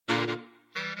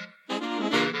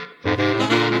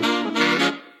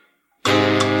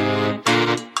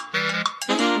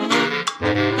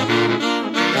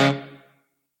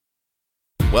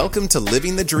Welcome to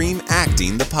Living the Dream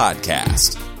Acting, the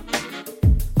podcast.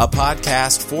 A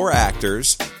podcast for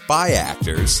actors, by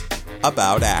actors,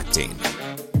 about acting.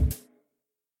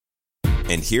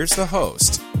 And here's the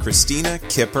host, Christina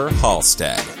Kipper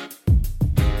Halstead.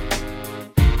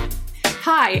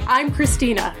 Hi, I'm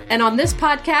Christina, and on this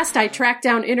podcast, I track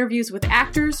down interviews with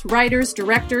actors, writers,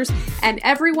 directors, and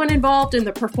everyone involved in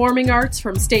the performing arts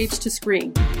from stage to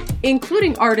screen,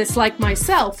 including artists like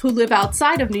myself who live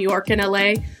outside of New York and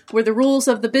LA, where the rules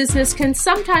of the business can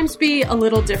sometimes be a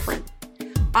little different.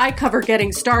 I cover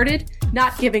getting started,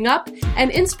 not giving up, and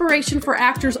inspiration for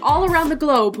actors all around the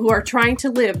globe who are trying to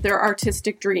live their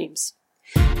artistic dreams.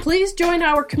 Please join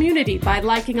our community by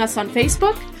liking us on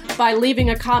Facebook, by leaving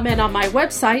a comment on my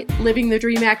website,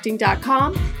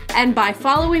 livingthedreamacting.com, and by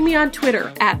following me on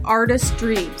Twitter at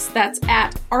artistdreams. That's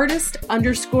at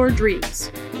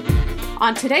artist_dreams.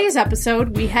 On today's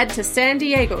episode, we head to San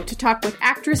Diego to talk with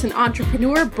actress and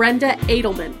entrepreneur Brenda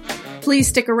Edelman. Please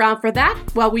stick around for that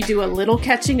while we do a little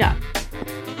catching up.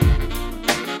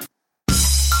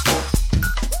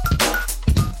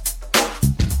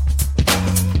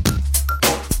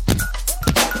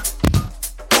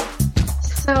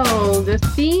 So the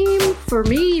theme for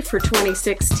me for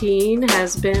 2016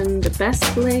 has been the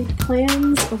best laid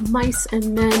plans of mice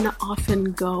and men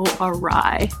often go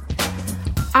awry.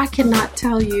 I cannot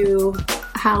tell you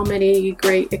how many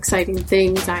great, exciting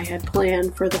things I had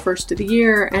planned for the first of the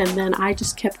year, and then I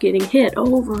just kept getting hit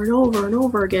over and over and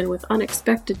over again with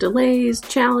unexpected delays,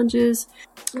 challenges.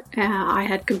 I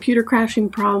had computer crashing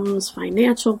problems,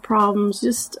 financial problems,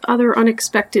 just other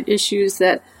unexpected issues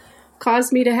that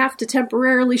caused me to have to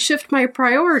temporarily shift my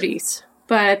priorities.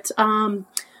 But on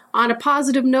a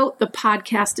positive note, the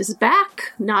podcast is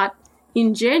back, not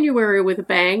in January with a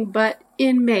bang, but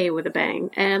in May with a bang.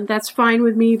 And that's fine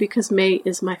with me because May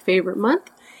is my favorite month.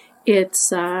 It's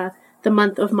the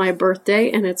month of my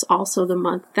birthday, and it's also the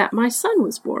month that my son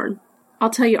was born. I'll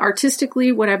tell you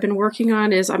artistically what I've been working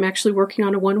on is I'm actually working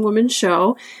on a one-woman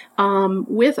show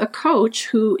with a coach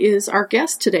who is our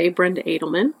guest today, Brenda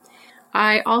Edelman.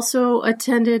 I also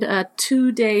attended a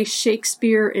 2-day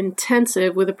Shakespeare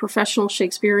intensive with a professional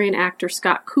Shakespearean actor,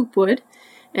 Scott Coopwood,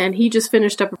 and he just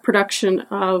finished up a production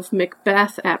of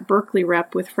Macbeth at Berkeley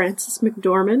Rep with Frances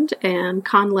McDormand and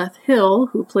Conleth Hill,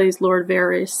 who plays Lord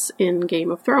Varys in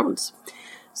Game of Thrones.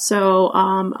 So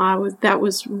that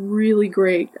was really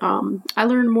great. I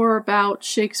learned more about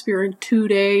Shakespeare in 2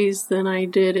 days than I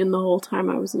did in the whole time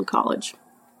I was in college.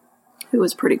 It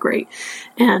was pretty great.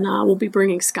 And we'll be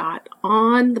bringing Scott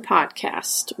on the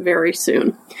podcast very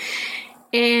soon.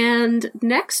 And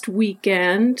next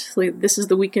weekend, this is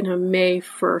the weekend of May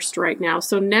 1st right now.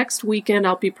 So next weekend,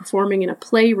 I'll be performing in a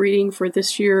play reading for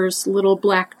this year's Little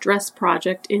Black Dress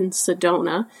project in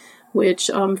Sedona,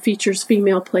 which features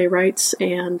female playwrights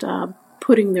and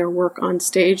putting their work on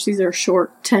stage. These are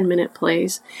short 10-minute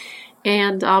plays.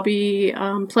 And I'll be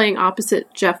playing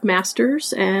opposite Jeff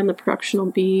Masters, and the production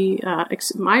will be,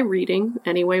 my reading,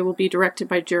 anyway, will be directed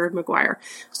by Jared McGuire.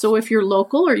 So if you're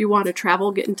local or you want to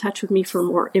travel, get in touch with me for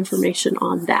more information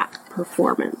on that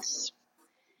performance.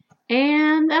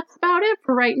 And that's about it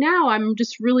for right now. I'm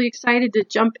just really excited to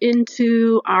jump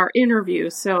into our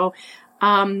interview. So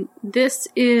this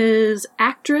is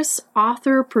actress,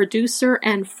 author, producer,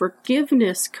 and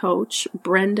forgiveness coach,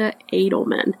 Brenda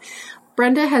Edelman.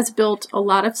 Brenda has built a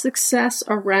lot of success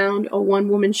around a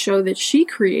one-woman show that she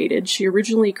created. She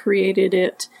originally created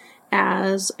it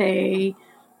as a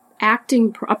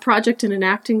project in an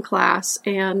acting class,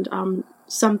 and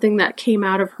something that came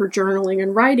out of her journaling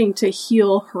and writing to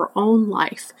heal her own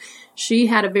life. She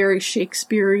had a very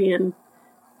Shakespearean,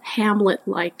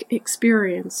 Hamlet-like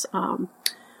experience.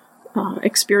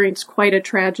 Experienced quite a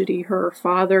tragedy. Her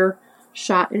father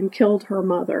shot and killed her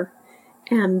mother.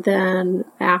 And then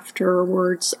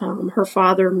afterwards, her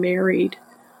father married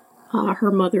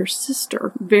her mother's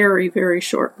sister very, very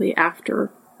shortly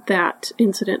after that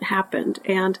incident happened.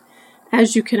 And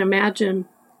as you can imagine,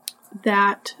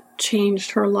 that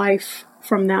changed her life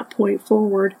from that point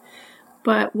forward.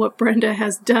 But what Brenda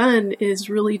has done is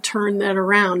really turn that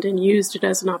around and used it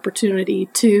as an opportunity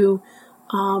to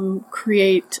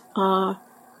create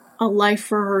a life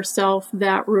for herself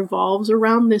that revolves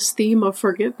around this theme of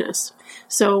forgiveness.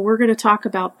 So we're going to talk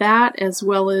about that, as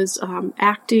well as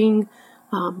acting,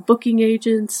 booking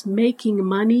agents, making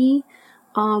money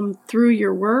through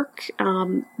your work.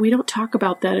 We don't talk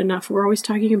about that enough. We're always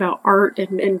talking about art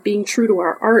and being true to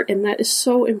our art, and that is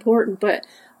so important. But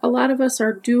a lot of us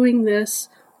are doing this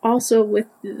also with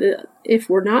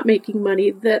if we're not making money,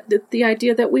 the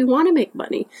idea that we want to make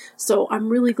money. So I'm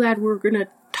really glad we're going to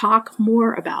talk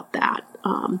more about that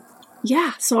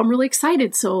Yeah, so I'm really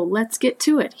excited. So let's get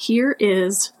to it. Here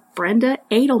is Brenda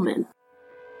Edelman.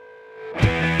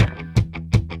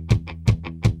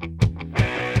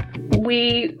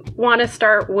 We want to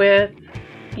start with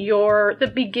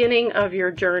the beginning of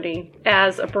your journey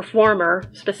as a performer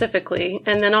specifically,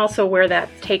 and then also where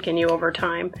that's taken you over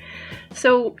time.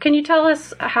 So can you tell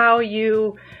us how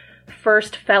you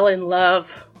first fell in love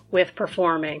with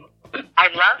performing? I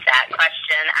love that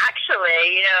question.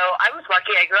 Actually, I was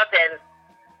lucky. I grew up in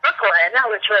Brooklyn,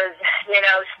 which was,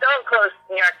 so close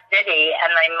to New York City,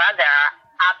 and my mother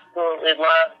absolutely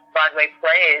loved Broadway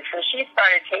plays. So she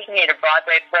started taking me to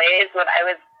Broadway plays when I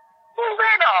was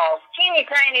little, teeny,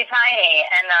 tiny.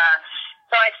 And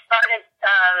so I started,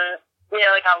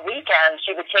 on weekends,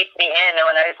 she would take me in, and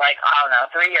when I was 3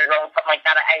 years old, something like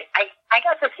that, I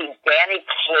got to see Danny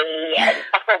Kaye and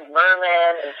Ethel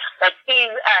Merman, and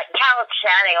Cal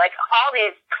Channing, all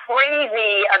these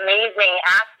crazy, amazing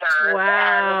actors.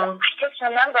 Wow. And I just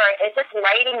remember it just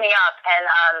lighting me up,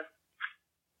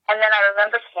 and then I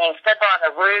remember seeing Fiddler on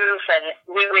the Roof, and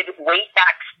we would wait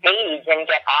backstage and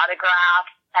get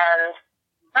autographs, and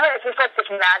it was just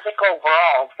this magical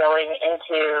world going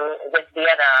into the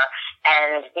theater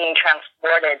and being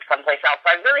transported someplace else.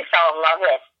 So I really fell in love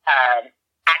with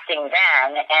acting then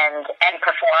and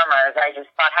performers. I just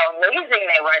thought how amazing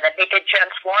they were, that they could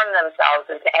transform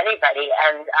themselves into anybody.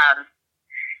 And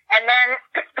then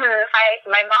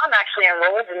my mom actually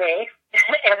enrolled me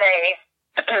in a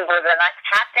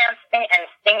tap dancing and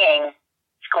singing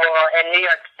school in New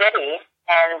York City,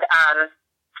 and I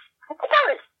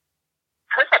was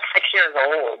 6 years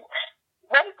old.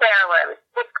 Went there when I was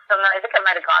 6, and I think I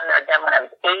might have gone there then when I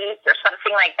was 8 or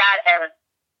something like that. And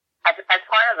as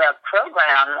part of the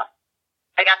program,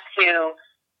 I got to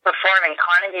perform in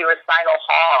Carnegie Recital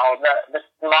Hall, the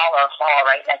smaller hall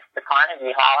right next to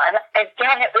Carnegie Hall. And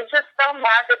again, it was just so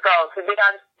magical to be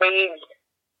on stage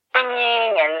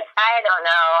singing, and I don't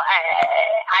know,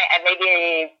 I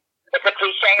maybe it's a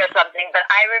cliche or something, but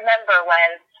I remember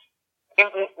when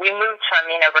we moved from,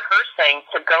 rehearsing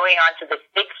to going onto this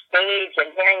big stage and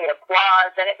hearing the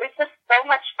applause, and it was just so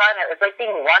much fun. It was like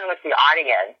being one with the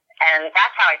audience, and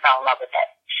that's how I fell in love with it.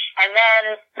 And then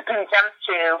jumped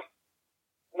to,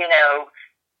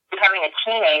 becoming a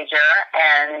teenager,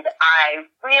 and I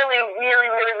really, really,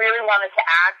 really, really wanted to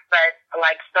act, but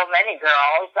like so many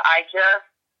girls, I just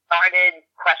started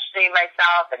questioning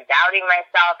myself and doubting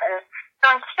myself, and so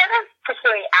instead of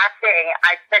pursuing acting,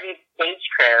 I studied stage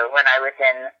crew when I was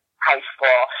in high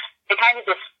school. It kind of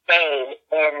just stayed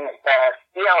in the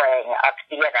feeling of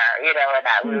theater, and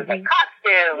that we would make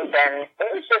costumes, and it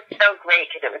was just so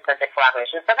great because it was such a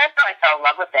collaboration. So that's how I fell in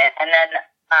love with it. And then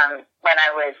when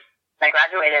I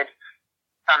graduated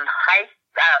from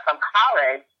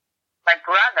college, my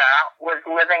brother was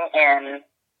living in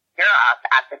Europe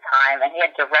at the time, and he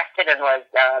had directed and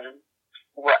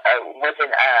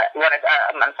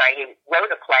he wrote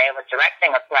a play and was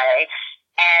directing a play,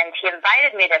 and he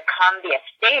invited me to come be a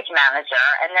stage manager,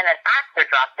 and then an actor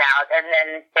dropped out, and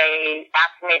then they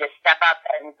asked me to step up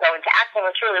and go into acting,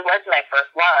 which really was my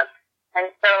first love. And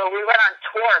so we went on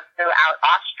tour throughout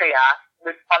Austria,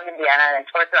 we filmed in Vienna and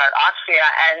toured throughout Austria,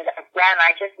 and again,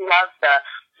 I just loved the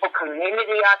whole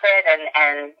community of it,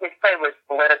 and his play was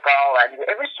political, and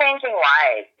it was changing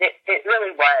lives. It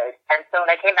really was. And so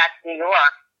when I came back to New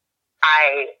York,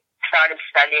 I started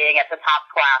studying at the top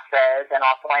classes, and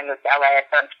also I moved to LA,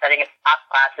 so I'm studying at the top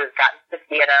classes, got into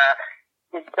theater,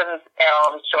 did some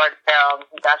films, short films,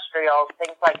 industrials,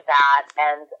 things like that,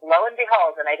 and lo and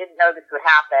behold, and I didn't know this would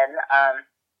happen,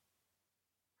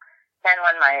 then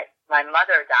when my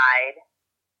mother died,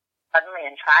 suddenly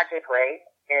and tragically,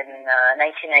 in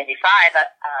 1995,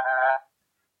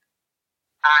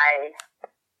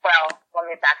 let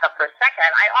me back up for a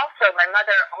second. My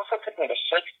mother also took me to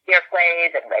Shakespeare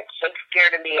plays and read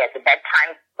Shakespeare to me as a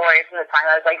bedtime story from the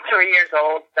time I was 3 years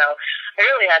old. So I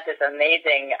really had this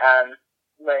amazing,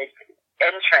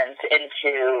 entrance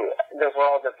into the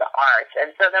world of the arts.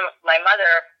 And so then my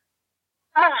mother,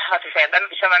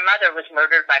 so my mother was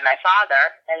murdered by my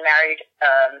father and married,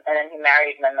 and then he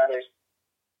married my mother's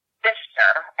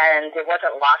sister, and it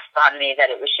wasn't lost on me that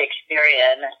it was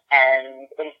Shakespearean and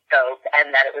in scope,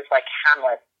 and that it was like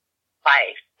Hamlet's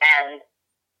life. And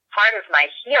part of my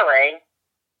healing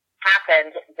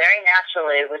happened very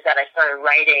naturally was that I started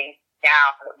writing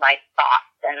down my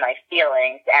thoughts and my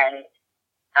feelings, and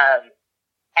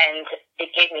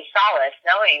it gave me solace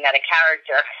knowing that a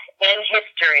character in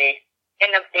history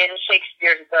in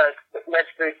Shakespeare's books lived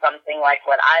through something like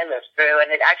what I lived through, and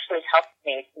it actually helped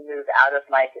me to move out of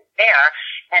my despair.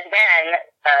 And then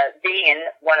being in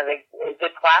one of the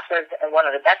good classes and one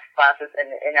of the best classes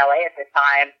in LA at the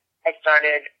time, I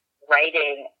started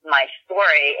writing my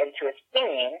story into a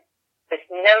scene with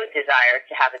no desire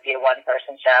to have it be a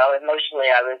one-person show.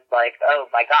 Emotionally, I was like, oh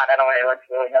my God, I don't want anyone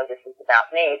to really know this is about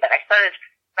me. But I started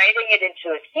writing it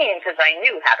into a scene because I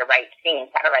knew how to write scenes,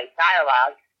 how to write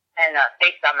dialogue, and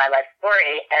based on my life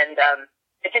story. And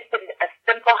it's just been a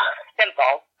simple,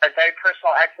 but very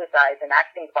personal exercise in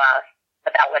acting class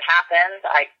about what happened.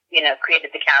 I,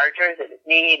 created the characters. It was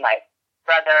me, my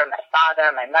brother, my father,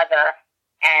 my mother.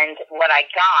 And what I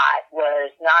got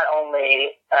was not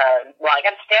only, I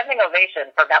got a standing ovation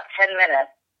for about 10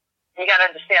 minutes. You got to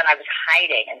understand, I was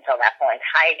hiding until that point,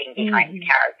 hiding behind the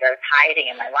characters, hiding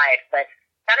in my life. But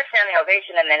got a standing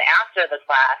ovation, and then after the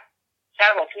class,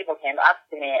 several people came up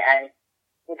to me, and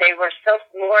they were so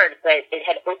floored that it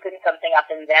had opened something up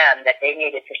in them that they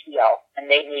needed to heal and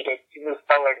they needed to move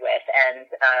forward with. And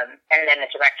then the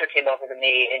director came over to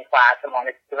me in class and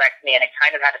wanted to direct me, and it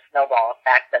kind of had a snowball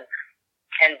effect. And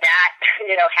that,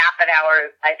 half an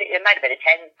hour, I think it might have been a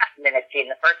 10-minute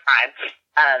scene the first time,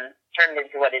 turned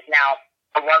into what is now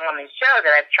a one-woman show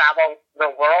that I've traveled the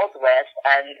world with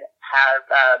and have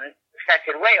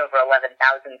affected way over 11,000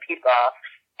 people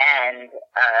and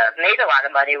made a lot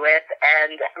of money with,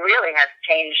 and really has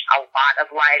changed a lot of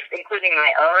lives, including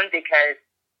my own, because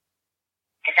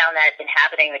I found that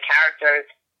inhabiting the characters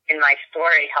in my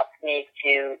story helped me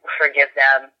to forgive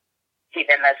them, see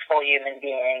them as full human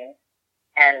beings.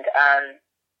 And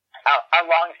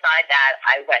alongside that,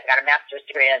 I went and got a master's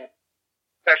degree in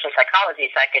social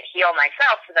psychology so I could heal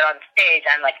myself, so that on stage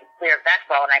I'm like a clear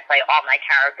vessel and I play all my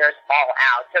characters all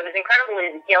out. So it was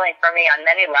incredibly healing for me on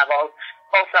many levels,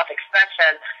 full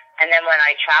self-expression. And then when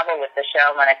I travel with the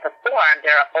show, when I perform,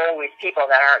 there are always people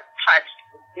that are touched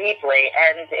deeply,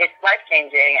 and it's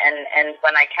life-changing. And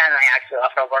when I can, I actually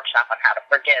offer a workshop on how to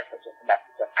forgive, which is the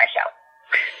message of my show.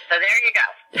 So there you go.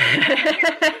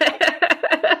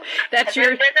 There's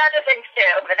other things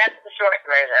too, but that's the short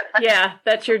version. Yeah,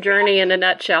 that's your journey in a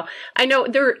nutshell. I know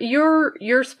your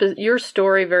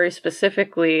story very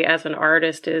specifically as an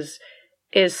artist is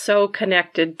so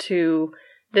connected to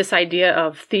this idea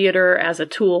of theater as a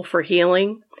tool for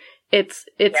healing. It's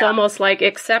almost like,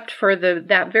 except for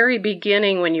that very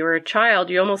beginning when you were a child,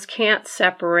 you almost can't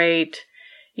separate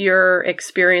your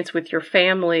experience with your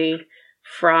family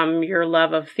from your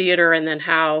love of theater, and then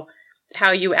how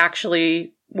you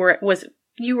actually were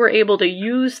able to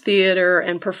use theater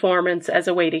and performance as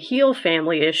a way to heal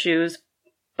family issues.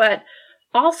 But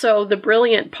also the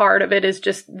brilliant part of it is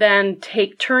just then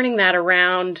turning that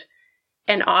around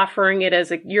and offering it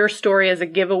as your story as a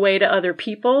giveaway to other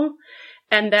people,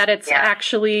 and that it's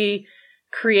actually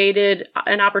created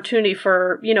an opportunity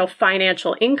for,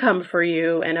 financial income for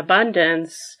you and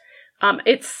abundance. A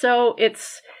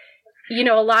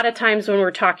lot of times when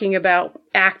we're talking about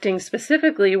acting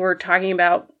specifically, we're talking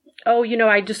about,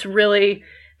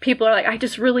 people are like, I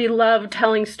just really love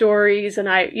telling stories, and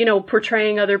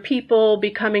portraying other people,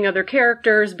 becoming other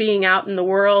characters, being out in the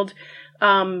world,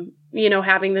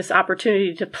 having this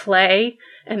opportunity to play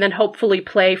and then hopefully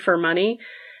play for money.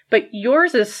 But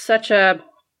yours is such an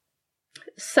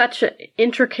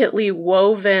intricately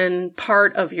woven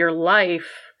part of your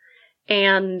life.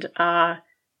 And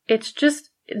it's just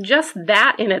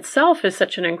that in itself is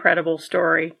such an incredible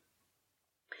story.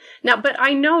 Now, but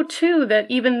I know too that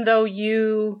even though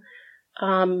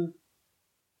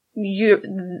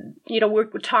we'll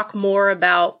talk more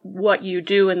about what you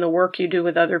do and the work you do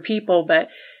with other people, but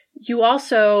you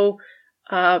also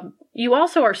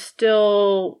are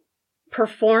still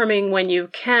performing when you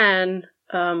can,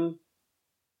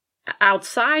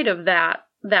 outside of that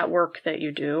work that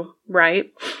you do,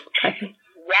 right?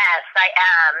 Yes, I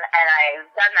am, and I've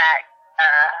done that,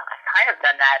 kind of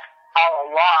done that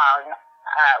all along.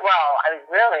 I was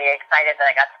really excited that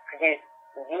I got to produce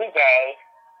VJ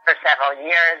for several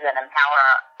years and empower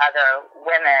other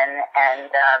women and,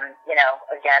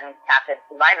 again, tap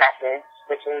into my message,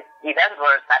 which is Eve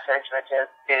Ensler's message, which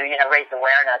is to, raise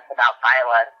awareness about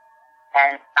violence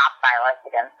and stop violence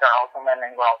against girls and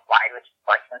women worldwide, which, of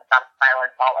course, can stop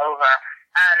violence all over.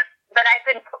 But I've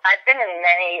been in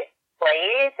many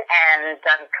plays and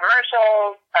done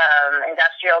commercials,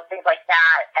 industrial, things like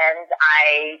that. And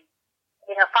I,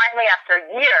 finally after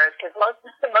years, because most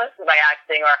of my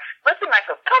acting, or most of my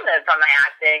fulfillment from my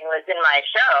acting was in my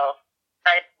show.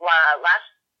 But last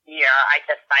year, I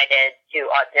decided to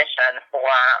audition for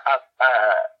a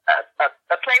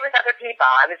play with other people.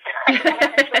 I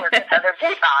wanted to work with other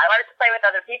people. I wanted to play with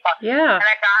other people. Yeah. And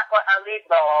I got a lead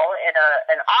role in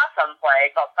an awesome play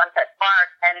called Sunset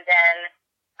Park. And then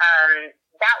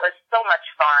That was so much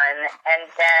fun. And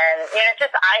then,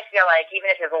 I feel like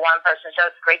even if it's a one-person show,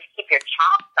 it's great to keep your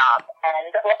chops up and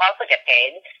also get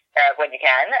paid when you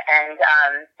can. And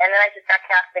then I just got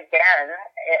cast again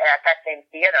at that same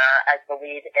theater as the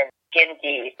lead in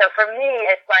Gindi. So for me,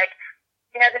 it's like,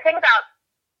 the thing about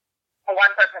a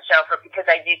one-person show, because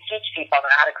I do teach people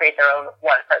how to create their own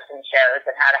one-person shows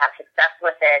and how to have success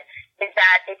with it, is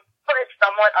that it's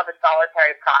somewhat of a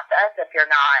solitary process if you're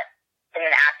not in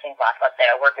an acting class, let's say,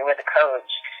 or working with a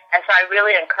coach. And so I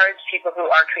really encourage people who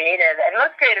are creative, and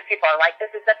most creative people are like this,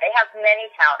 is that they have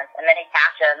many talents and many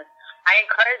passions. I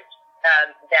encourage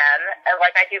them,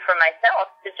 like I do for myself,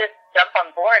 to just jump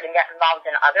on board and get involved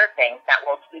in other things that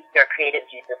will keep your creative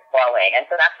juices flowing. And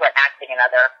so that's what acting and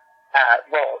other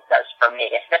roles does for me,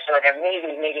 especially when they're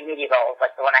meaty roles,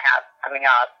 like the one I have coming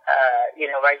up,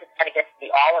 where I just kind of get to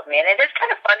see all of me. And it is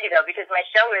kind of funny, though, because my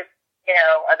show is,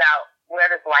 about where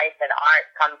does life and art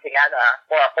come together,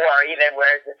 or even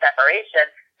where is the separation.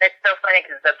 It's so funny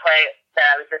because the play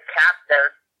that I was just cast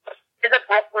is a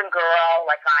Brooklyn girl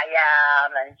like I am,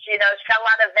 and she's got a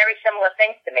lot of very similar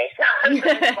things to me. So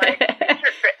it's like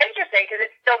interesting because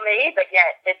it's still me, but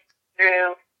yet it's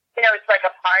through, it's like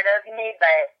a part of me,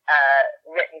 but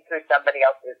written through somebody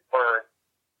else's words.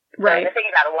 Right. So the thing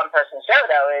about a one-person show,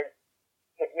 though, is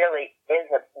it really is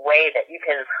a way that you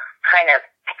can kind of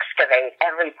excavate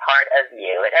every part of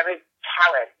you and every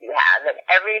talent you have and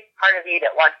every part of you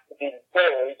that wants to be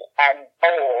big and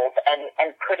bold and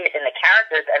put it in the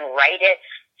characters and write it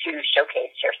to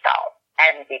showcase yourself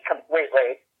and be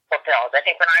completely fulfilled. I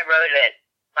think when I wrote it,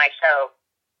 my show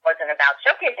wasn't about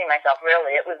showcasing myself,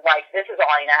 really. It was like, this is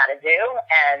all I know how to do,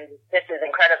 and this is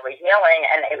incredibly healing,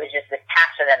 and it was just this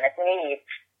passion and this need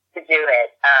to do it,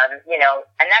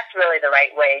 and that's really the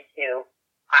right way to,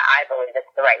 I believe it's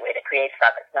the right way to create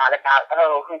stuff. It's not about,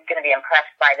 who's going to be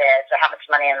impressed by this or how much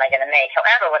money am I going to make.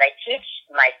 However, what I teach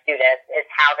my students is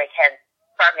how they can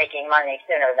start making money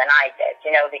sooner than I did,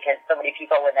 because so many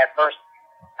people when they're first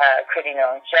creating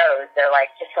their own shows, they're like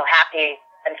just so happy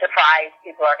and surprised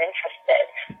people are interested.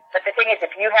 But the thing is, if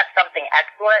you have something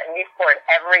excellent and you've poured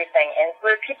everything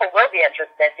into it, people will be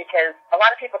interested because a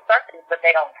lot of people start things but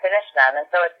they don't finish them. And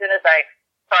so as soon as I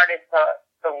started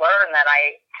to learn that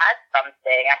I had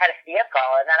something, I had a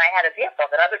vehicle, and then I had a vehicle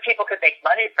that other people could make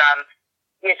money from.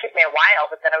 It took me a while,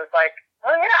 but then I was like,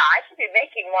 oh yeah, I should be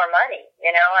making more money.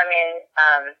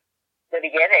 The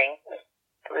beginning,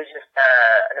 it was just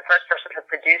the first person to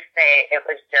produce me. It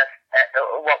was just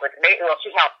what was amazing. Well,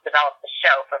 she helped develop the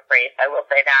show for free, so I will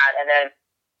say that, and then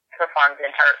performed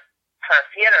in her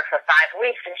theater for 5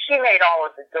 weeks, and she made all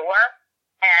of the door.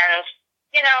 And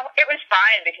it was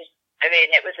fine because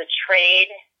it was a trade.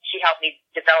 She helped me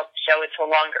develop the show into a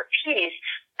longer piece.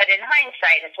 But in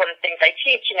hindsight, it's one of the things I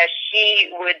teach,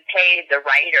 she would pay the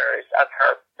writers of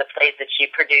the plays that she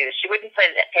produced. She wouldn't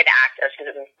pay the actors because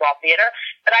it was a small theater,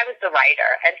 but I was the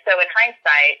writer. And so in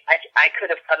hindsight, I could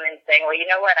have come in saying, well, you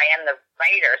know what, I am the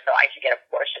writer, so I should get a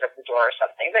portion of the door or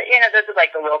something. But, those are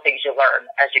like the little things you learn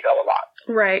as you go along.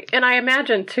 Right. And I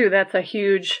imagine, too, that's a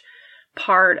huge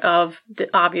part of,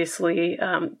 obviously,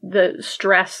 the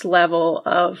stress level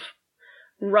of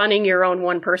running your own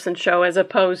one-person show as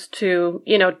opposed to,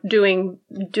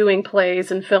 doing plays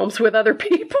and films with other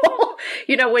people.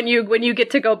 When you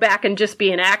get to go back and just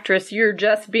be an actress, you're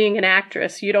just being an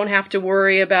actress. You don't have to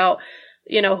worry about,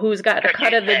 who's got a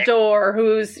cut of the door,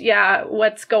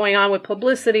 what's going on with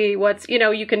publicity,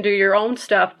 you can do your own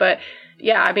stuff. But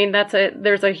yeah,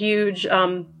 there's a huge,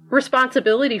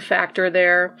 responsibility factor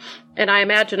there. And I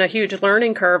imagine a huge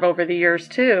learning curve over the years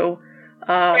too.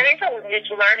 There is a huge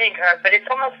learning curve, but it's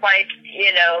almost like,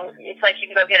 it's like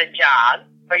you can go get a job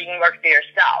or you can work for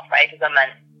yourself, right? Because I'm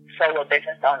a solo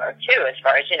business owner too, as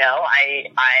far as,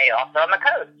 I also am a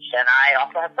coach and I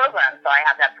also have programs, so I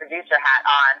have that producer hat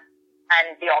on. And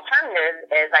the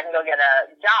alternative is I can go get a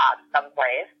job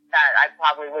someplace that I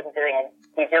probably wouldn't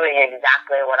be doing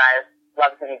exactly what I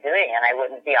love to be doing, and I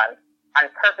wouldn't be on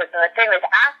purpose. And the thing with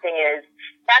acting is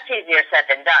that's easier said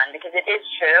than done, because it is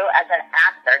true, as an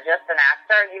actor, just an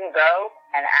actor, you can go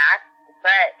and act,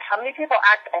 but how many people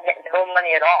act and get no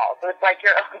money at all? So it's like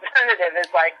your alternative is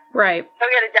like, right,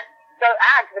 go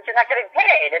act, but you're not getting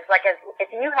paid. It's like if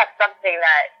you have something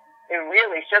that it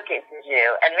really showcases you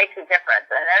and makes a difference,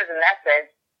 and there's a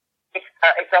message,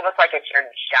 it's almost like it's your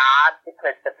job to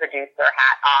put the producer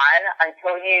hat on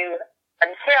until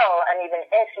and even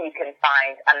if you can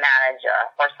find a manager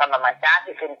or someone like that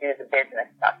who can do the business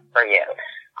stuff for you.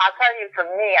 I'll tell you, for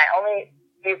me, I only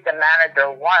used a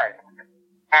manager once,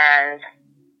 and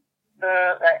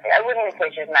I wouldn't even say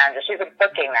she's a manager. She's a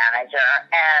booking manager.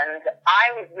 And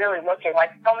I was really looking, like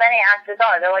so many actors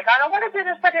are. They're like, I don't want to do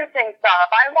this producing stuff.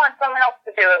 I want someone else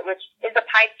to do it, which is a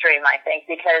pipe dream, I think,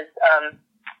 because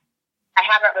I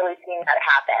haven't really seen that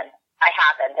happen. I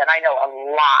haven't, and I know a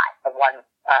lot of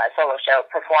solo show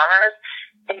performers.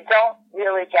 They don't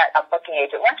really get a booking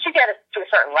agent. Once you get it to a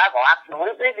certain level,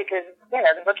 absolutely, because, you know,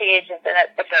 the booking agent's in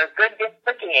it. If they're a good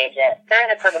booking agent, they're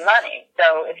in it for the money.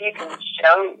 So if you can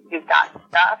show you've got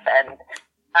stuff, and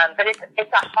but it's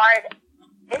a hard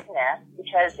business,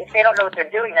 because if they don't know what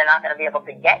they're doing, they're not going to be able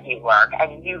to get you work,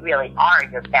 and you really are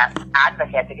your best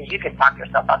advocate, because you can talk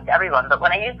yourself up to everyone. But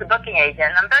when I used the booking agent,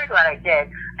 and I'm very glad I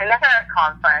did, I met her at a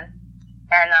conference,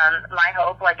 and my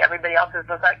hope, like everybody else's,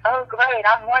 was like, oh, great,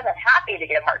 I'm more than happy to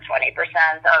give her 20%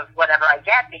 of whatever I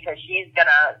get, because she's going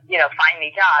to, you know, find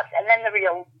me jobs. And then the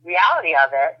reality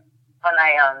of it, when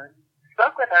I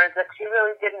spoke with her, is that she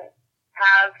really didn't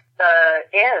have the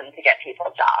in to get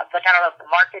people jobs. Like, I don't know if the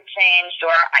market changed,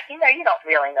 or, you know, you don't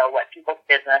really know what people's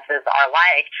businesses are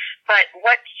like. But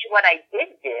what I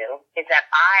did do is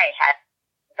that I had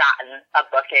gotten a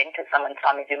booking because someone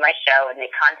saw me do my show, and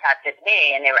they contacted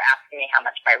me, and they were asking me how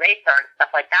much my rates are and stuff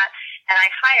like that. And I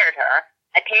hired her.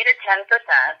 I paid her 10%,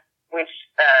 which,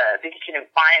 because she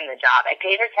didn't find the job. I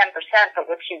paid her 10%,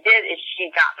 but what she did is she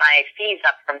got my fees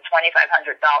up from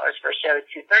 $2,500 per show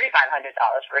to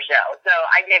 $3,500 per show. So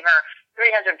I gave her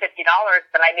 $350,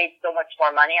 but I made so much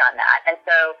more money on that. And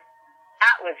so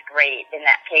that was great in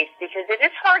that case, because it is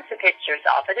hard to pitch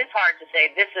yourself. It is hard to say,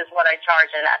 this is what I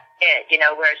charge and that's it, you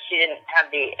know, whereas she didn't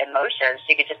have the emotions.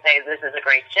 She could just say, this is a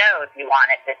great show. If you want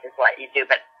it, this is what you do.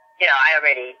 But, you know, I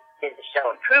already did the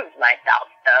show and proved myself.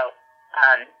 So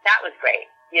that was great.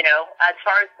 You know, as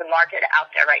far as the market out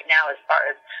there right now, as far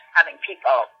as having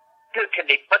people who could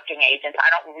be booking agents, I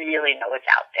don't really know what's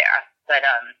out there.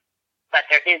 But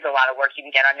there is a lot of work you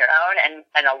can get on your own,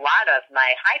 and a lot of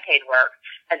my high-paid work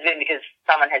has been because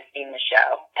someone has seen the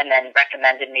show and then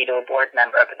recommended me to a board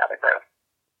member of another group.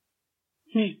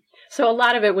 So a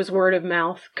lot of it was word of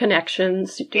mouth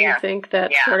connections. Do you think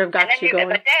that sort of got you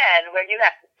going? But then where you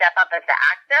have to step up as the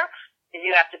actor, is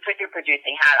you have to put your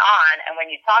producing hat on, and when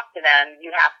you talk to them,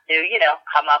 you have to, you know,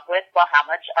 come up with, well, how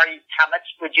much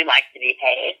would you like to be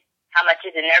paid? How much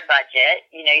is in their budget?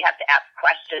 You know, you have to ask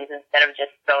questions instead of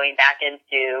just going back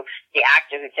into the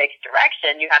actor who takes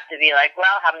direction. You have to be like,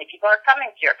 well, how many people are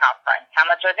coming to your conference? How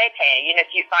much are they paying? You know,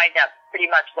 if you find out pretty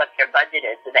much what their budget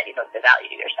is so that you don't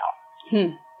devalue yourself.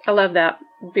 I love that.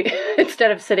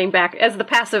 Instead of sitting back as the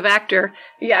passive actor,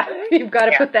 you've got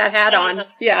to put that hat on.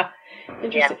 Yeah.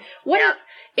 Interesting.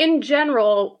 In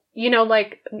general, you know,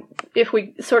 like if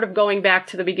we sort of going back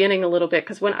to the beginning a little bit,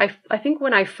 because when I think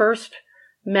when I first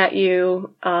met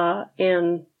you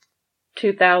in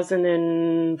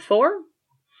 2004.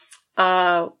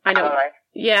 I know.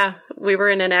 Yeah, we were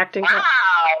in an acting. Wow.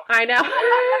 I know.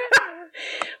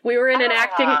 We were in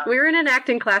an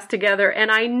acting class together,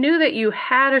 and I knew that you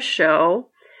had a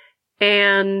show.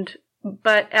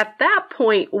 But at that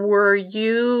point, were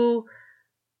you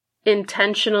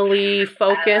intentionally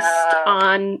focused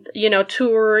on, you know,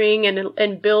 touring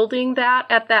and building that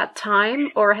at that time,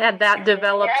 or had that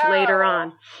developed later on?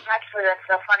 Actually, that's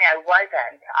so funny. I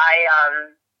wasn't. I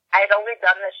had only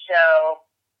done the show,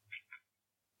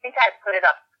 I think I put it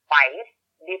up twice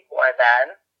before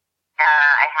then.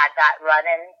 I had that run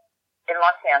in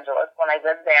Los Angeles when I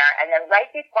lived there, and then right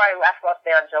before I left Los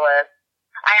Angeles,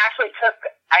 I actually took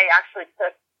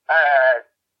a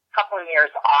couple of years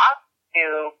off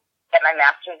to get my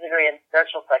master's degree in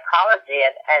spiritual psychology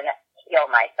and heal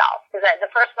myself. Because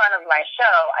the first run of my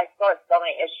show, I still had so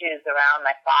many issues around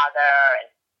my father.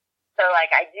 And so,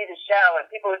 like, I'd do the show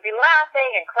and people would be laughing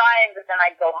and crying, but then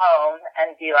I'd go home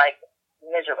and be, like,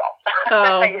 miserable.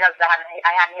 Oh. You know,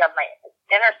 I hadn't healed my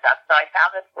inner stuff. So I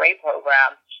found this great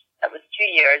program that was 2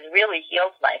 years, really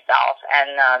healed myself,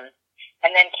 and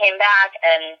then came back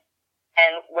and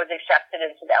was accepted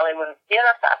into the LA Women's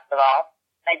Theater Festival.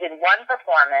 I did one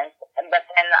performance, but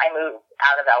then I moved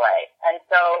out of LA. And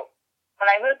so when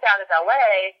I moved out of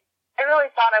LA, I really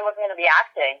thought I wasn't going to be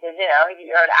acting because, you know,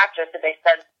 you're an actress, and they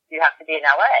said you have to be in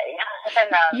LA.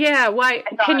 And, why?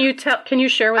 Can you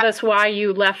share with us why you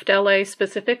left LA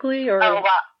specifically? Or? Oh,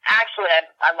 well, actually,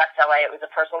 I left LA. It was a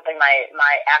personal thing. My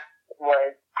ex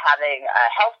was having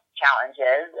health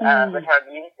challenges with her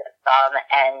immune system,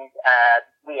 and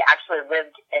we actually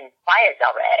lived in Playa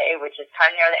del Rey, which is kind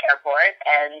of near the airport,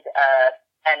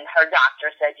 and her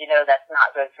doctor said, you know, that's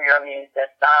not good for your immune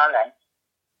system,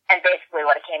 and basically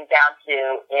what it came down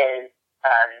to is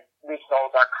we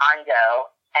sold our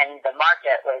condo, and the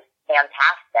market was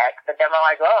fantastic. But then we're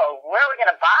like, oh, where are we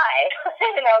going to buy?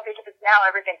 Because it's now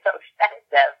everything's so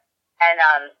expensive.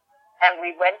 And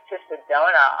we went to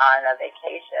Sedona on a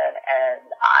vacation, and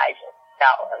I just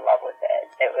fell in love with it.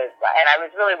 And I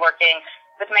was really working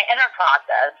with my inner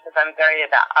process, because I'm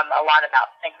a lot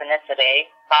about synchronicity,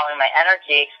 following my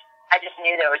energy. I just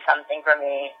knew there was something for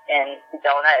me in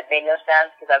Sedona. It made no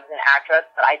sense because I was an actress,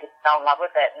 but I just fell in love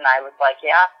with it, and I was like,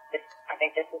 I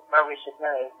think this is where we should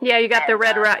move. Yeah, you got the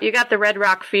Red Rock. You got the Red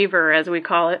Rock fever, as we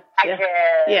call it. I did.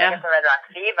 Yeah. I got the Red Rock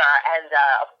fever, and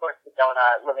of course,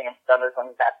 Sedona. Living in Sedona is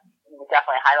one that's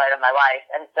definitely a highlight of my life,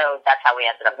 and so that's how we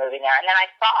ended up moving there. And then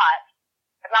I thought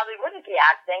I probably wouldn't be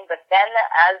acting, but then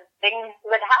as things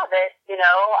would have it,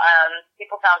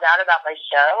 people found out about my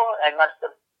show. I must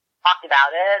have talked about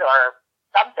it or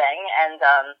something, and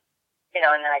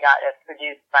and then I got it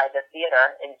produced by the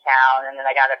theater in town, and then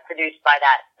I got it produced by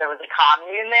there was a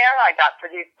commune there. I got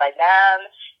produced by them,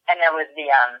 and there was the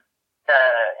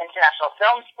International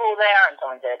Film School there, and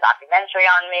someone did a documentary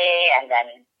on me, and then,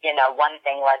 one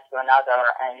thing led to another,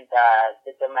 and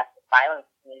the domestic violence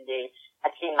community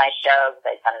had seen my show because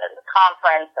I attended the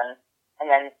conference, and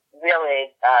then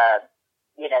really,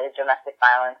 the domestic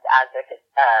violence advocates,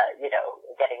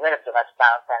 getting rid of domestic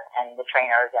violence, and the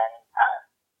trainers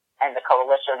and the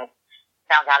coalition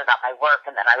found out about my work,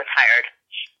 and then I was hired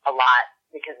a lot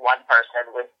because one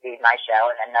person would see my show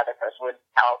and another person would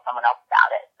tell someone else about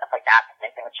it, stuff like that. The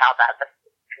same thing with child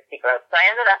advocacy groups. So I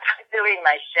ended up doing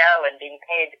my show and being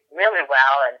paid really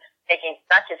well and making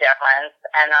such a difference.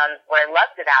 And what I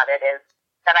loved about it is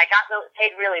that I got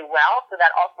paid really well, so that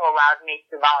also allowed me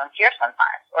to volunteer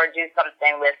sometimes or do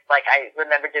something with, like, I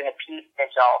remember doing a peace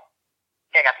vigil.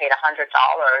 I got paid $100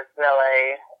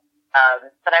 really.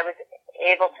 But I was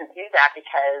able to do that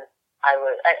because I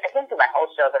didn't do my whole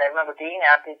show, but I remember being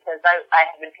there because I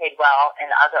had been paid well in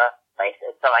other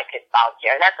places, so I could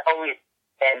volunteer. That's always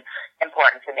been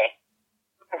important to me.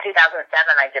 In 2007,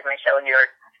 I did my show in New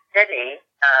York City.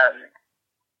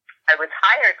 I was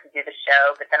hired to do the show,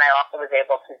 but then I also was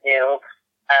able to do,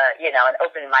 an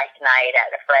open mic night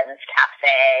at a friend's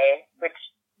cafe, which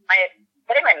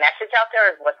getting my message out there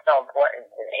is what's so important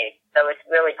to me. So it's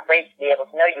really great to be able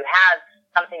to know you have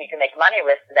something you can make money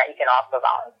with so that you can also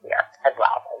volunteer as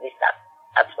well. At least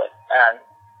that's what,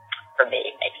 for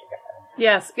me, makes a difference.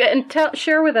 Yes, and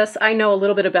share with us, I know a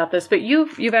little bit about this, but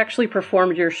you've actually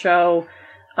performed your show,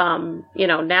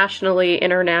 nationally,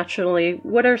 internationally.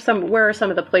 Where are some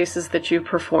of the places that you've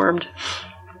performed?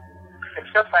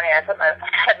 It's so funny. I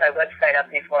had my website up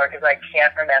before because I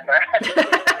can't remember.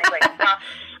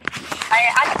 I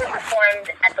actually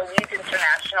performed at the Leeds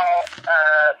International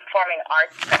Performing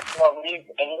Arts Festival,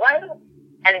 Leeds, England,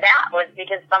 and that was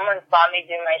because someone saw me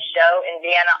do my show in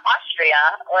Vienna,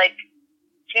 Austria, like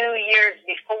 2 years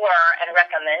before, and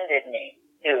recommended me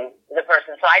to the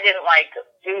person. So I didn't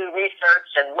do research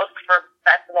and look for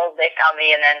festivals. They found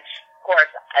me, and then, of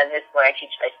course, and this is what I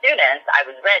teach my students, I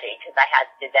was ready because I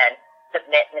had to then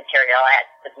submit material. I had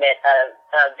to submit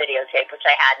a videotape, which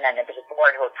I had, and then there was a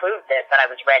board who approved it, but I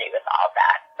was ready with all of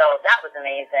that. So that was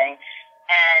amazing.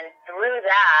 And through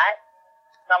that,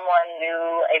 someone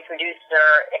knew a producer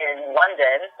in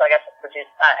London, so I got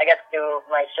to do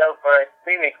my show for a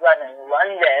 3-week run in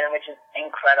London, which is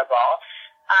incredible.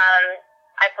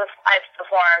 I've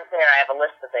performed there. I have a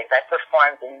list of things. I've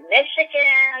performed in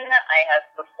Michigan. I have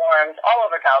performed all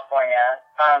over California,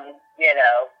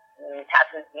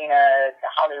 Pasadena to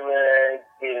Hollywood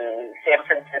to San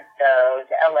Francisco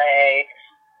to LA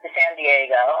to San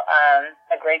Diego.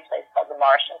 A great place called the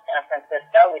Marsh in San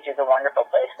Francisco, which is a wonderful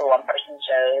place for one-person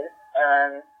shows.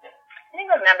 I don't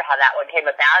even remember how that one came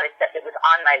about, except it was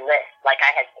on my list.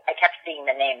 I kept seeing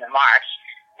the name, the Marsh,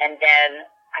 and then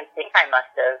I think I must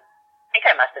have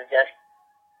just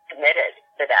submitted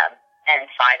to them, and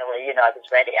finally, I was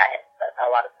ready. I had a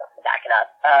lot of stuff to back it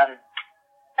up.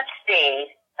 Let's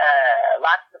see.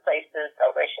 Lots of places,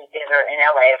 Celebration Theater in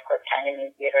LA, of course, Canyon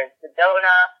Theater in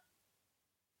Sedona.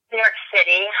 New York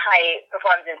City, I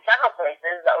performed in several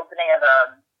places. The opening of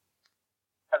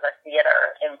a theater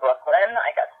in Brooklyn, I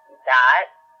got to see that.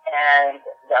 And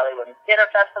the LA Women's Theater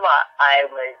Festival, I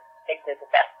was picked as the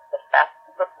best to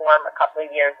perform a couple of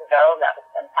years ago. That was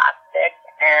fantastic.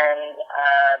 And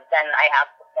then I have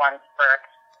performed for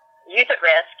Youth at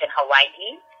Risk in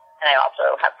Hawaii. And I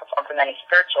also have performed for many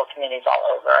spiritual communities all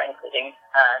over, including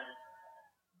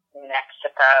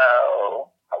Mexico,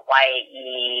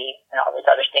 Hawaii, and all these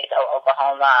other states,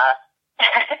 Oklahoma.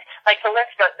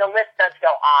 The list does go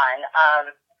on.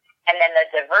 And then the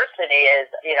diversity is,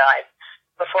 I've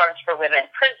performed for women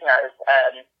prisoners,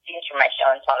 scenes from my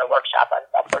show and taught a workshop on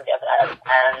self-forgiveness,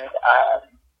 and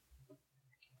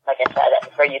like I said,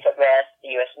 for Youth at Risk,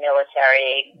 the U.S.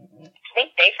 military. I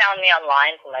think they found me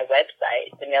online from my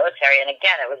website, the military. And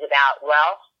again, it was about,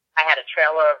 I had a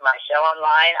trailer of my show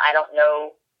online. I don't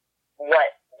know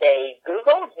what they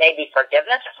Googled, maybe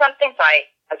forgiveness or something. So I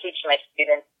teach my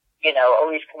students,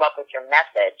 always come up with your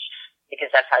message, because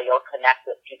that's how you'll connect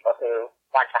with people who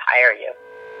want to hire you.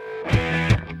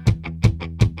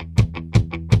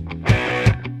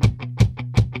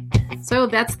 So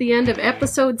that's the end of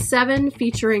episode 7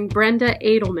 featuring Brenda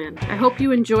Edelman. I hope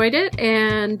you enjoyed it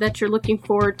and that you're looking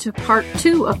forward to part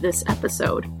 2 of this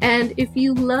episode. And if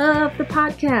you love the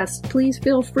podcast, please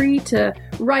feel free to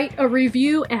write a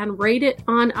review and rate it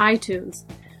on iTunes.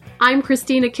 I'm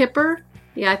Christina Kipper.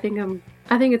 Yeah, I think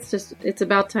it's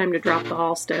about time to drop the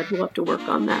Halstead. We'll have to work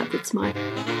on that. It's my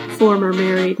former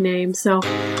married name. So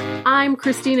I'm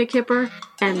Christina Kipper,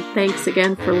 and thanks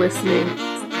again for listening.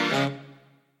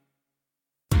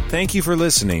 Thank you for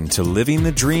listening to Living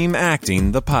the Dream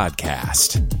Acting, the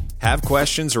podcast. Have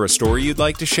questions or a story you'd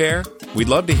like to share? We'd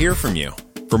love to hear from you.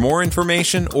 For more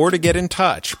information or to get in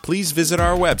touch, please visit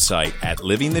our website at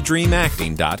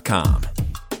livingthedreamacting.com.